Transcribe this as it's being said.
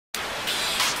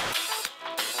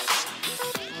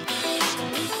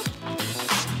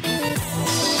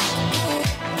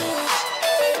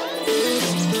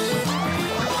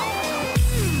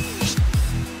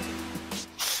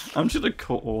I'm just gonna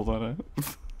cut all that out.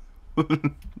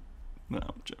 No,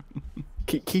 I'm joking.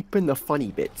 Keeping the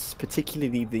funny bits,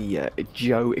 particularly the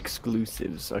Joe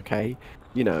exclusives, okay?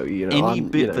 You know. Any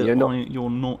bit that you're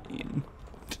not in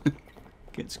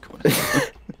gets cut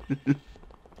out.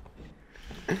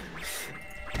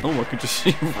 Oh, I could just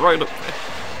see you right up there.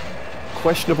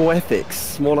 Questionable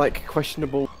ethics, more like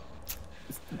questionable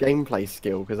gameplay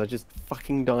skill, because I just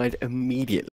fucking died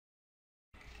immediately.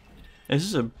 This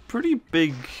is a pretty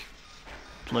big,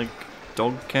 like,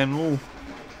 dog kennel.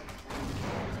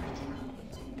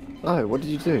 Oh, what did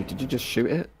you do? Did you just shoot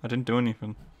it? I didn't do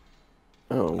anything.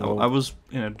 Oh, well. I was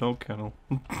in a dog kennel.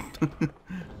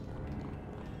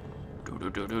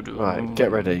 Right,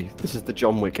 get ready. This is the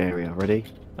John Wick area. Ready?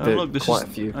 Oh, look, this quite is.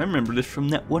 a few. I remember this from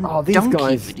that one. Oh,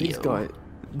 donkey these video. guys.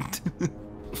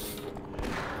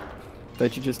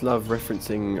 Don't you just love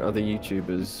referencing other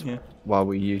YouTubers while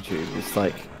we YouTube? It's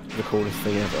like the coolest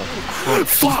thing ever.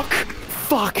 Fuck!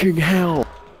 Fucking hell!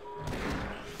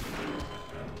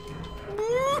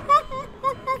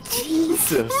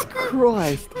 Jesus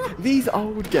Christ! These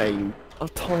old games are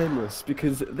timeless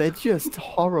because they're just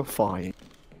horrifying.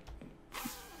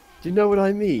 Do you know what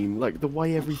I mean? Like the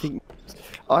way everything.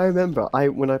 I remember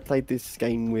when I played this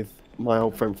game with my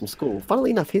old friend from school.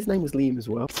 Funnily enough, his name was Liam as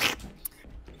well.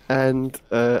 And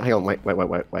hang on, wait.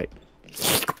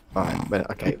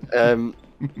 Alright, okay.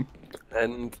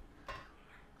 And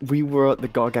we were at the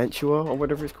Gargantua or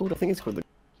whatever it's called. I think it's called the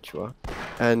Gargantua.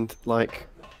 And like,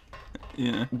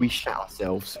 we shat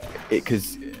ourselves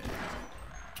because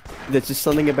there's just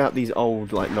something about these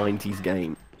old like 90s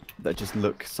games that just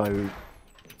look so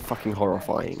fucking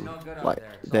horrifying. Like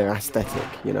their aesthetic,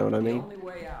 you know what I mean?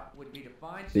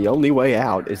 The only way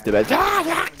out is to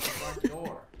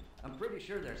I'm pretty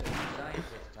sure there's a few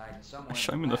scientists hiding somewhere.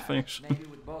 Show me the face. Maybe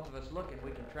with both of us looking,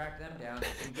 we can track them down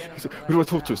and get them. Who do I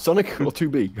talk to? Sonic or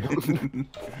 2B?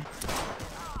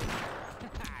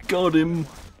 Got him,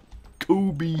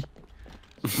 Kobe.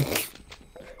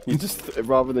 You just,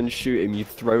 rather than shoot him, you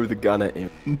throw the gun at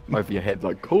him over your head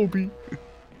like Kobe.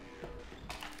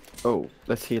 Oh,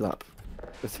 let's heal up.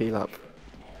 Let's heal up.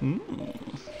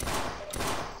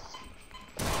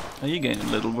 Are you getting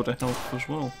a little bit of health as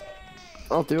well?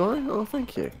 Oh, do I? Oh,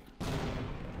 thank you.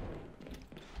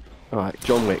 Alright,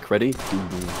 John Wick, ready?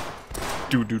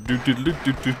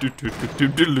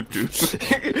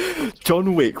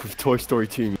 John Wick with Toy Story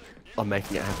 2. I'm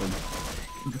making it happen.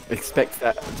 Expect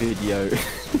that video.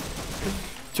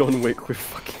 John Wick with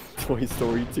fucking Toy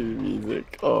Story 2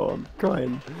 music. Oh, I'm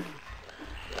crying.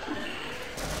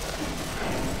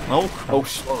 Oh,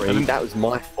 sorry, that was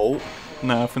my fault.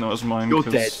 No, I think that was mine. You're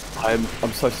dead. I'm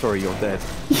so sorry. You're dead.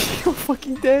 You're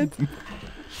fucking dead.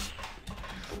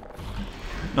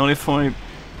 Not if I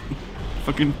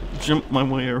fucking jump my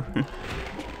way around.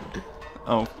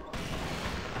 Oh.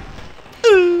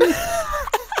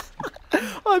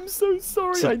 I'm so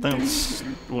sorry. So that's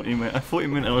what you meant. I thought you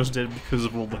meant I was dead because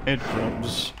of all the head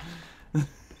grabs.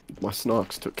 My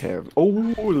snarks took care of it. Oh,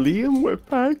 Liam, we're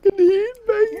packing in,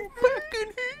 baby. Packing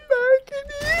in,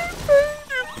 baby.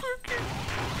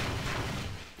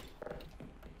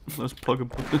 Let's plug and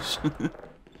push.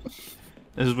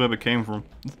 This is where it came from.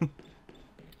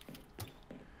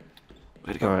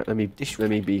 Alright, let me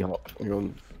be hot. Hang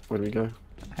on. Where do we go?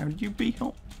 How do you be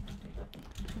hot?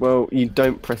 Well, you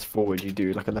don't press forward, you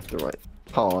do like a left or right.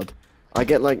 Hard. I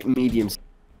get like medium.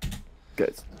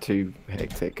 Gets too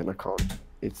hectic and I can't.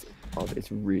 It's hard.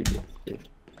 It's really.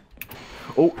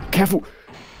 Oh, careful!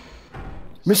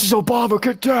 Mrs. Obama,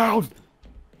 get down!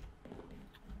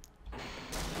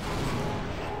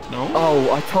 No?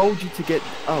 Oh, I told you to get.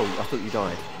 Oh, I thought you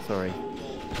died. Sorry.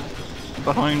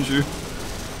 Behind you.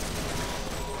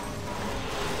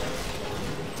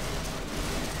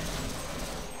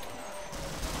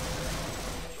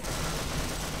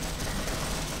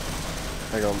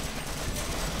 Hang on.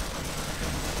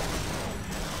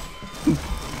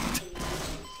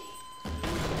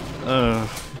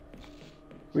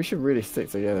 We should really stick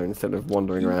together instead of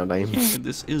wandering around aiming.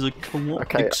 This is a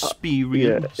co-op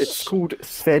experience. Yeah, it's called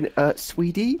Sven,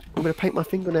 Sweetie. I'm gonna paint my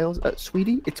fingernails at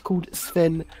Sweetie. It's called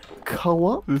Sven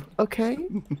Co-op, okay?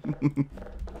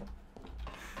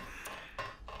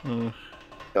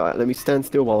 Alright, let me stand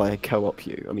still while I co-op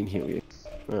you. I mean heal you.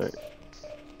 Alright.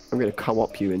 I'm gonna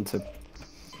co-op you into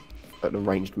an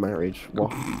arranged marriage.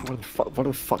 What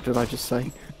the fuck did I just say?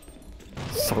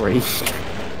 Sorry.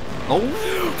 Oh!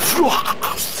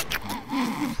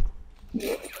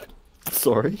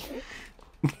 Sorry.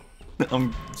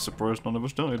 I'm surprised none of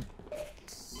us died.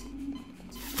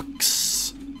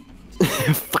 Fucks.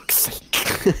 Fuck's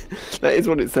sake. That is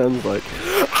what it sounds like.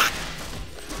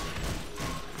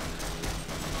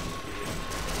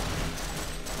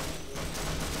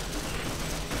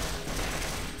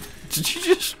 Did you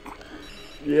just...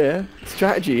 Yeah,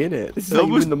 strategy, innit? This is how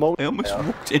you win the multiplayer. I almost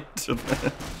walked into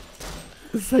there.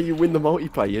 This is how you win the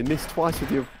multiplayer. You miss twice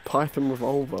with your Python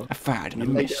revolver. I fired and I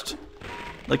missed.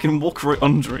 They can walk right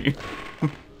under you.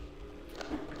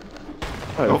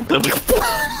 Oh, there we go.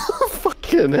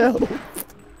 Fucking hell.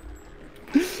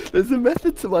 There's a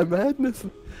method to my madness.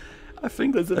 I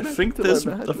think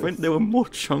there were more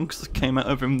chunks that came out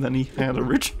of him than he had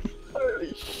originally.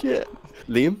 Holy shit.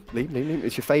 Liam,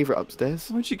 it's your favourite upstairs.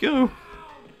 Where'd you go?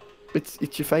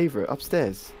 It's your favourite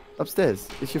upstairs. Upstairs.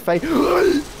 It's your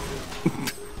favourite.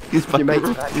 He's back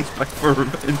for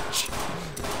revenge.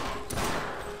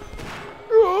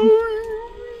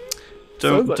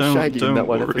 Don't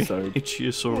worry.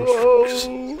 Ichthyosaurus.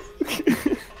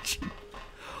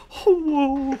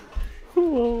 Whoa.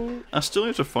 Whoa. I still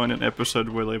need to find an episode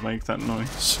where they make that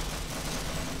noise.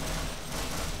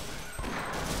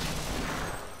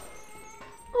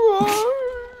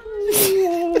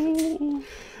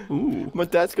 Ooh. My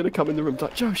dad's gonna come in the room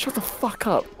like, Joe, shut the fuck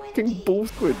up. Fucking ball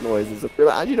squid noises. I'll be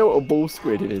like, how do you know what a ball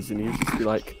squid is? And he'll just be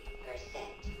like,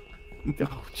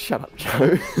 oh, shut up,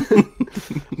 Joe.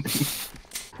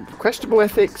 Questionable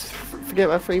ethics. Forget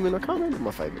about Freeman. I can't remember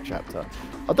my favourite chapter.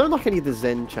 I don't like any of the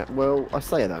Zen chapters. Well, I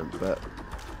say I don't, but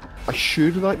I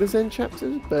should like the Zen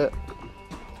chapters. But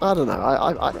I don't know.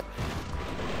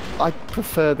 I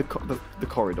prefer the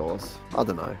corridors. I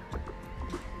don't know.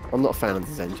 I'm not a fan of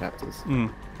the Zen chapters. I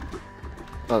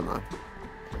don't know.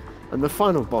 And the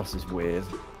final boss is weird.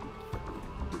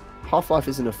 Half-Life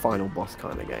isn't a final boss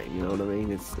kind of game. You know what I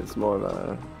mean? It's more of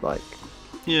a like.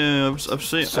 Yeah, I've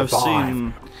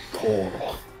seen.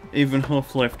 Oh. Even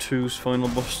Half-Life 2's final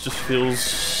boss just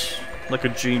feels like a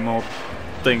Gmod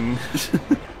thing.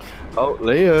 Oh,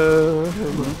 Leah.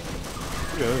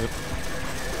 Yeah.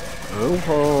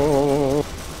 Oh.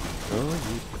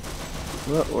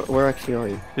 Where actually are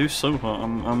you? Who's Sowhart?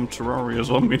 I'm Terraria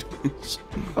Zombie.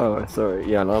 Oh, sorry.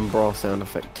 Yeah, and I'm Brawl sound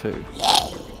effect too.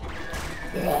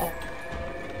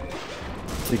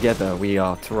 Together we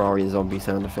are Terraria Zombie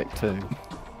sound effect too.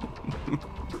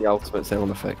 The ultimate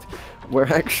sound effect.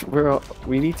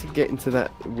 We need to get into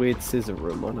that weird scissor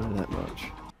room. I know that much.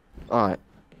 All right.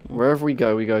 Wherever we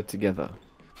go together.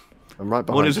 I'm right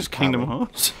behind. What is this, Kingdom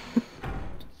Hearts?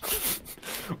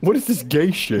 What is this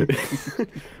gay shit?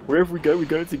 Wherever we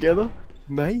go together?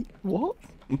 Mate, what?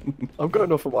 I'm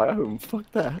going off on my own.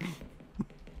 Fuck that.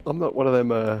 I'm not one of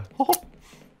them,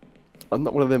 I'm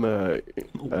not one of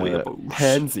them,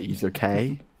 pansies,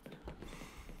 okay?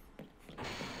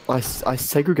 I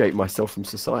segregate myself from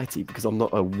society because I'm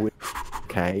not a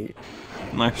okay?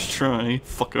 Nice try,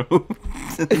 fucko.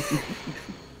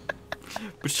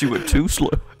 But you were too slow.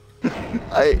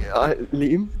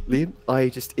 Liam, I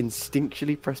just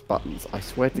instinctually press buttons. I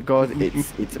swear to God,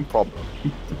 it's a problem.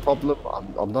 It's a problem.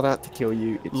 I'm not out to kill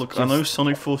you. It's Look, just... I know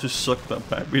Sonic Forces suck that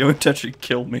bad, but you don't actually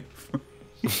kill me.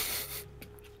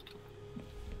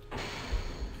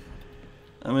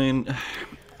 I mean,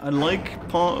 I like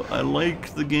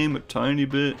the game a tiny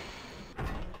bit,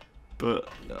 but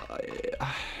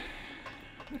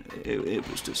it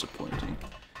was disappointing.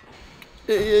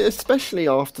 Especially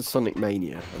after Sonic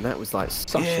Mania, and that was like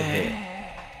such a hit.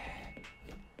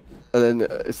 And then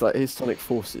it's like, here's Sonic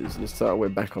Forces, and it's like, we're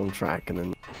back on track, and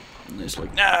then it's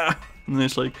like, nah! And then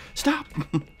it's like, stop!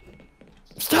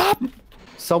 Stop!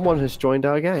 Someone has joined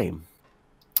our game.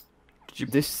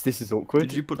 This is awkward.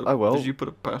 Did you put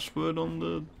a password on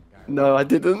the... No, I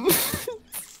didn't.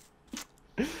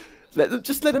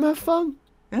 Just let him have fun.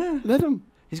 Yeah. Let him.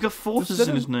 He's got Forces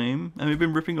in his name, and we've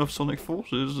been ripping off Sonic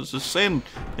Forces. It's a sin.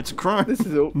 It's a crime. This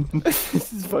is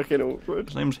this is fucking awkward.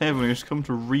 His name's Heaven. He's come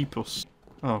to reap us.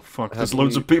 Oh fuck! There's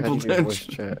loads of people dead.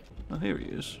 Oh, here he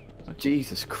is.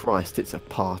 Jesus Christ! It's a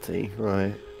party,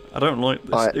 right? I don't like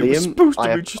this. It was supposed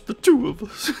to be just the two of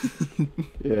us.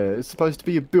 Yeah, it's supposed to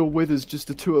be a Bill Withers, just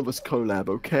the two of us collab,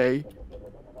 okay?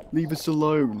 Leave us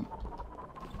alone.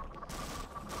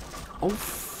 Oh,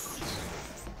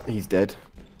 he's dead.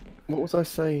 What was I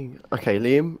saying? Okay,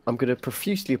 Liam, I'm going to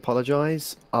profusely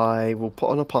apologise. I will put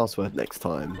on a password next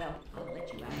time.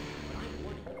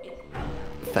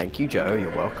 Thank you, Joe.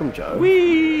 You're welcome, Joe.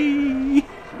 Whee!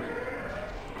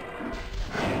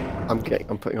 I'm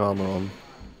putting armour on.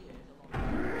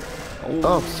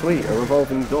 Oh, sweet, a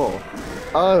revolving door.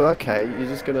 Oh, okay, you're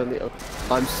just gonna...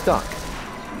 I'm stuck.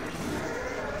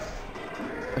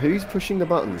 Who's pushing the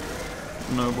button?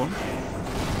 No one.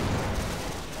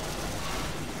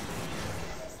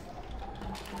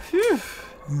 Phew.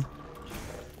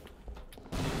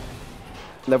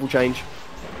 Level change.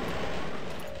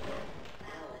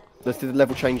 Let's do the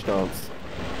level change dance.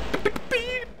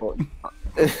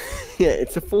 Yeah,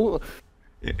 it's a full...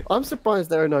 I'm surprised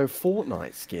there are no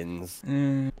Fortnite skins.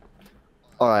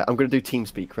 Alright, I'm gonna do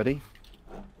TeamSpeak. Ready?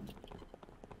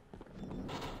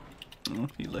 Oh,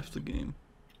 he left the game.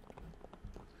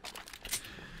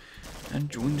 And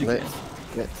joined again.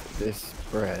 Let's get this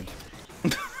bread.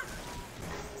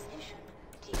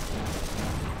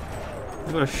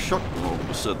 I got a shotgun all of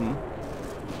a sudden.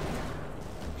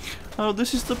 Oh,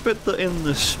 this is the bit that in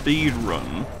the speed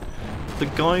run, the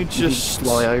guy just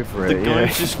fly over it. The guy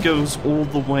just goes all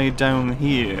the way down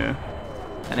here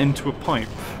and into a pipe.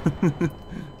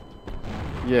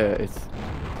 Yeah, it's.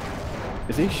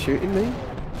 Is he shooting me?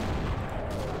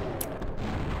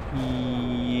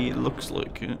 Yeah, it looks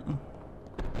like it.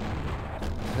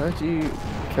 How do you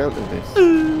counter this?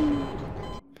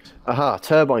 Aha,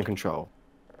 turbine control.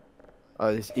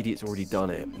 Oh, this idiot's already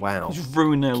done it. Wow. He's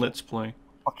ruined our Let's Play.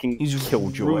 Fucking He's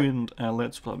killjoy. ruined our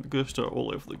Let's Play. We're gonna start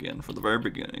all over again from the very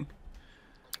beginning.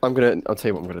 I'll tell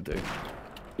you what I'm gonna do.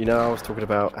 You know, I was talking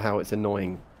about how it's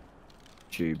annoying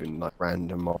YouTube and like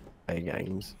random play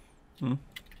games. Hmm?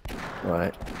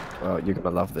 Right. Well, you're gonna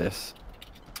love this.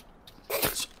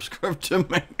 Subscribe to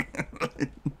me.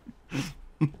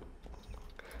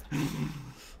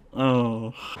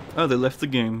 Oh, they left the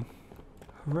game.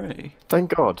 Hooray!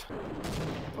 Thank God.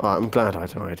 Right, I'm glad I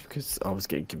died because I was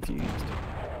getting confused.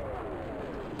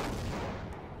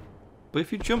 But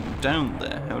if you jump down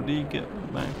there, how do you get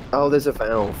back? Oh, there's a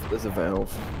valve. There's a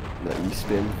valve that you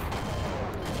spin.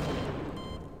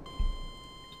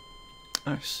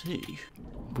 I see.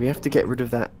 We have to get rid of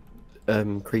that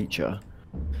creature,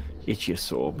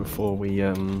 Ichiosaur, before we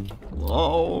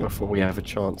have a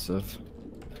chance of.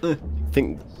 I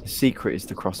think the secret is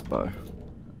the crossbow.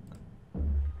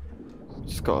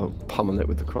 Just gotta pummel it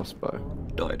with the crossbow.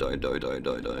 Die, die, die, die,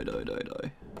 die, die, die, die,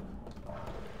 die.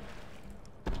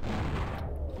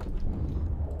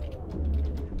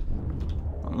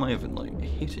 I'm not even like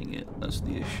hitting it, that's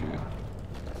the issue.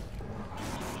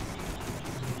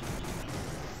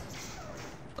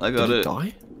 I got Did it. it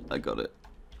die? I got it.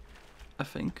 I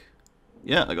think.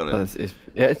 Yeah, I got it.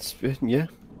 Yeah.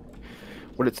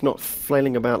 Well, it's not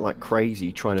flailing about like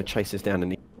crazy trying to chase us down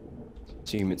and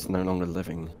assume it's no longer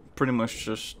living. Pretty much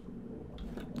just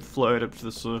floated up to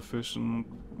the surface and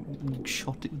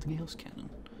shot it with the gas cannon.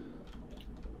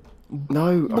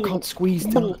 No, I can't squeeze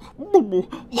down.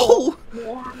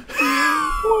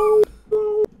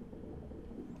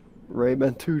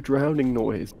 Rayman 2 drowning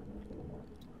noise.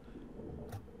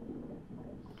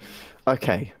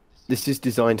 Okay, this is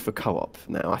designed for co-op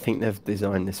now. I think they've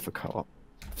designed this for co-op.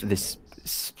 For this,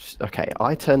 okay,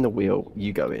 I turn the wheel,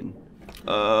 you go in.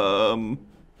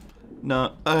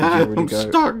 No, already I'm go?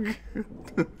 stuck.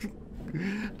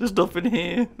 There's nothing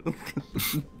here.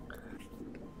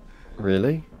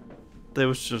 Really? There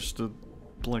was just a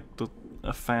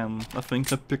fan. I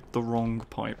think I picked the wrong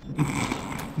pipe.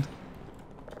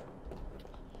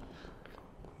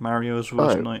 Mario's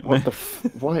worst nightmare. What the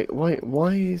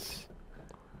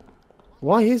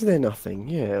why is there nothing?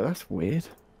 Yeah, that's weird.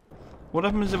 What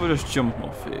happens if I just jump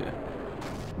off here?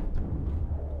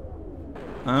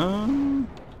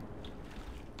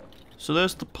 So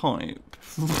there's the pipe.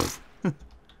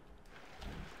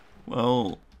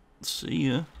 Well, see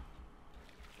ya.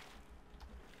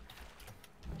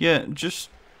 Yeah, just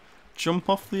jump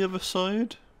off the other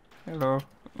side. Hello.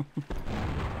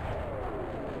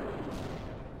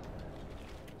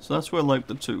 So that's where like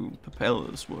the two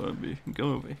propellers were. But you can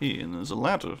go over here and there's a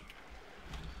ladder.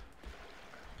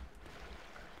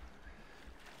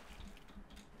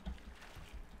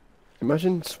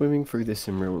 Imagine swimming through this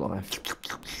in real life.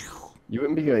 You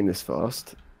wouldn't be going this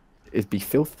fast. It'd be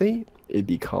filthy. It'd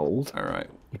be cold. All right.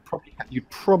 You'd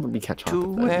probably catch Two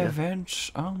hypothermia.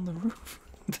 events on the roof.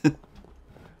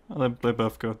 Oh, they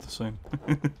both go the same.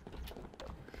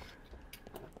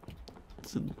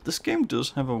 So this game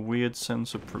does have a weird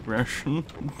sense of progression.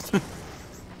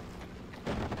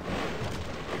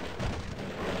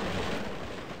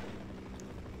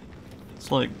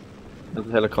 It's like... There's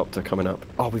a helicopter coming up.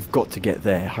 Oh, we've got to get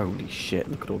there. Holy shit,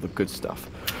 look at all the good stuff.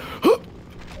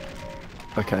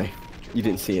 Okay, you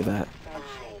didn't see that.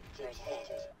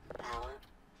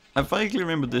 I vaguely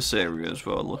remember this area as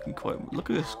well, looking quite... Look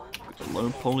at this low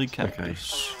poly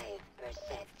cactus.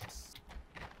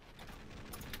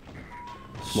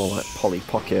 It's more like Polly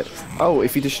Pocket. Oh,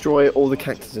 if you destroy all the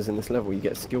cactuses in this level, you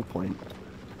get a skill point.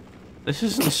 This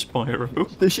isn't Spyro.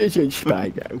 This isn't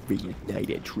Spyro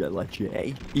Reignited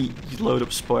Trilogy. You load up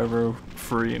Spyro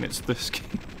 3 and it's this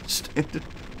game instead.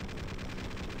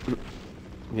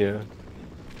 Yeah.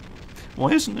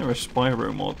 Why isn't there a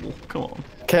Spyro model? Come on.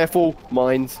 Careful,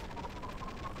 mines.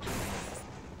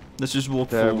 Let's just walk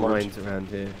There are forward. mines around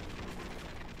here.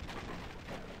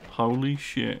 Holy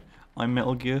shit. I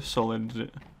Metal Gear Solid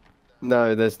it.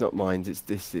 No, there's not mines.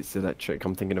 It's electric.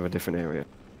 I'm thinking of a different area.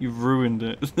 You've ruined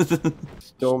it.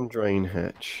 Storm drain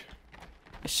hatch.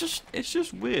 It's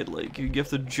just weird, like, you have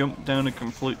to jump down a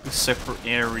completely separate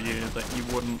area that you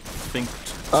wouldn't think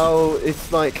Oh,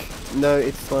 it's like, no,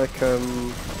 it's like,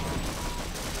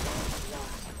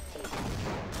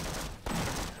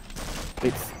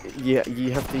 it's, yeah,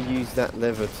 you have to use that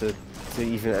lever to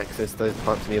even access those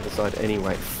parts on the other side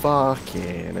anyway.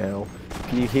 Fucking hell.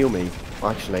 Can you heal me?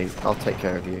 Actually, I'll take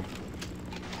care of you.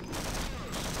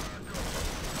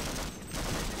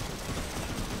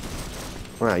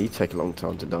 Wow, you take a long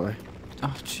time to die.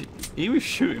 Oh, gee. He was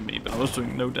shooting me, but I was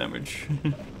doing no damage.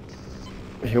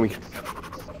 Heal me.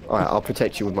 Alright, I'll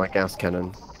protect you with my gas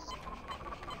cannon.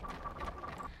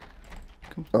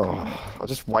 Oh, I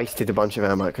just wasted a bunch of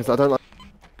ammo because I don't like.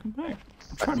 Come back.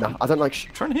 No, I don't like.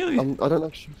 Trying to heal you. I don't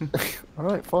like.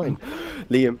 Alright, fine.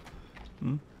 Liam,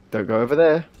 Hmm? don't go over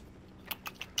there.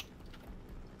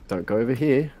 Don't go over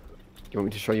here. You want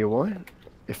me to show you why?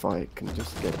 If I can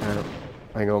just get out.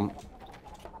 Hang on.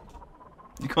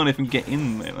 You can't even get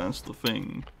in there, that's the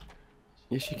thing.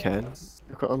 Yes, you can.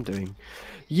 Look what I'm doing.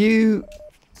 You.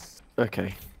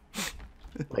 Okay.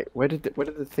 Wait, where did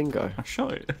the thing go? I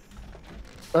shot it.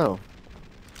 Oh.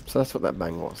 So that's what that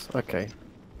bang was. Okay.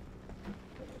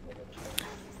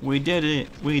 We did it,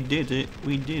 we did it,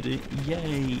 we did it,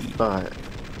 yay! Right.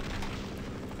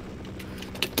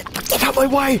 Get out my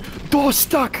way! Door's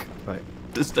stuck! Right.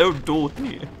 There's no door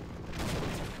here.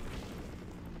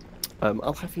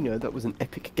 I'll have you know that was an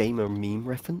epic gamer meme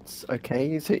reference,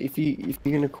 okay? So if you're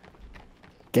gonna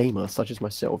gamer such as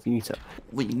myself, you need to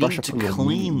We brush need up to on your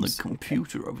clean the memes.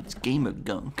 computer of its gamer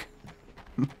gunk.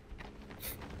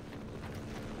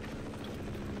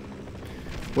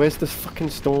 Where's the fucking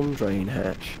storm drain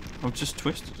hatch? I've just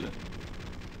twisted it.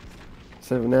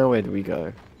 So now where do we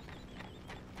go?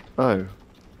 Oh.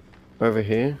 Over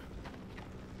here?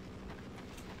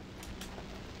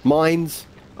 Mines!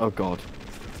 Oh god.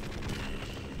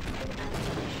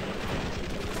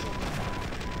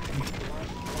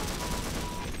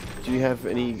 Do you have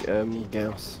any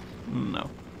Gauss? No.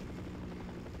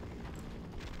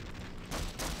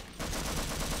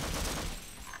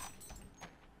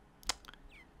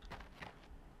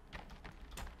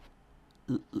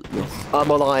 Yes. I'm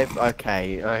alive.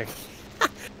 Okay.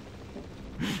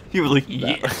 You were like,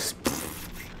 yes!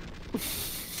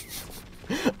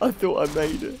 I thought I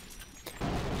made it.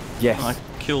 Yes. I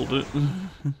killed it.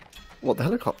 What, the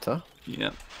helicopter?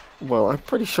 Yeah. Well, I'm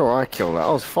pretty sure I killed it.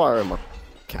 I was firing my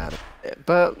cat at it,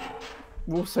 but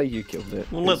we'll say you killed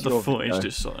it. We'll let It's the your footage video.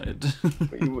 decide.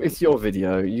 It's your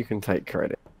video. You can take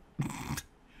credit.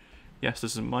 Yes,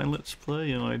 this is my Let's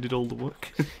Play and I did all the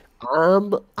work. I'm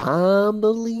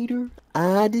the leader.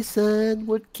 I decide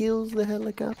what kills the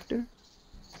helicopter.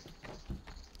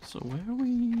 So where are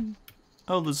we?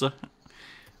 Oh, there's a...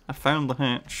 I found the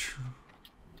hatch.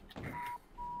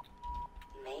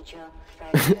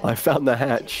 I found the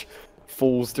hatch.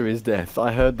 Falls to his death.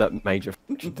 I heard that Major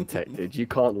detected. You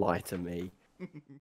can't lie to me.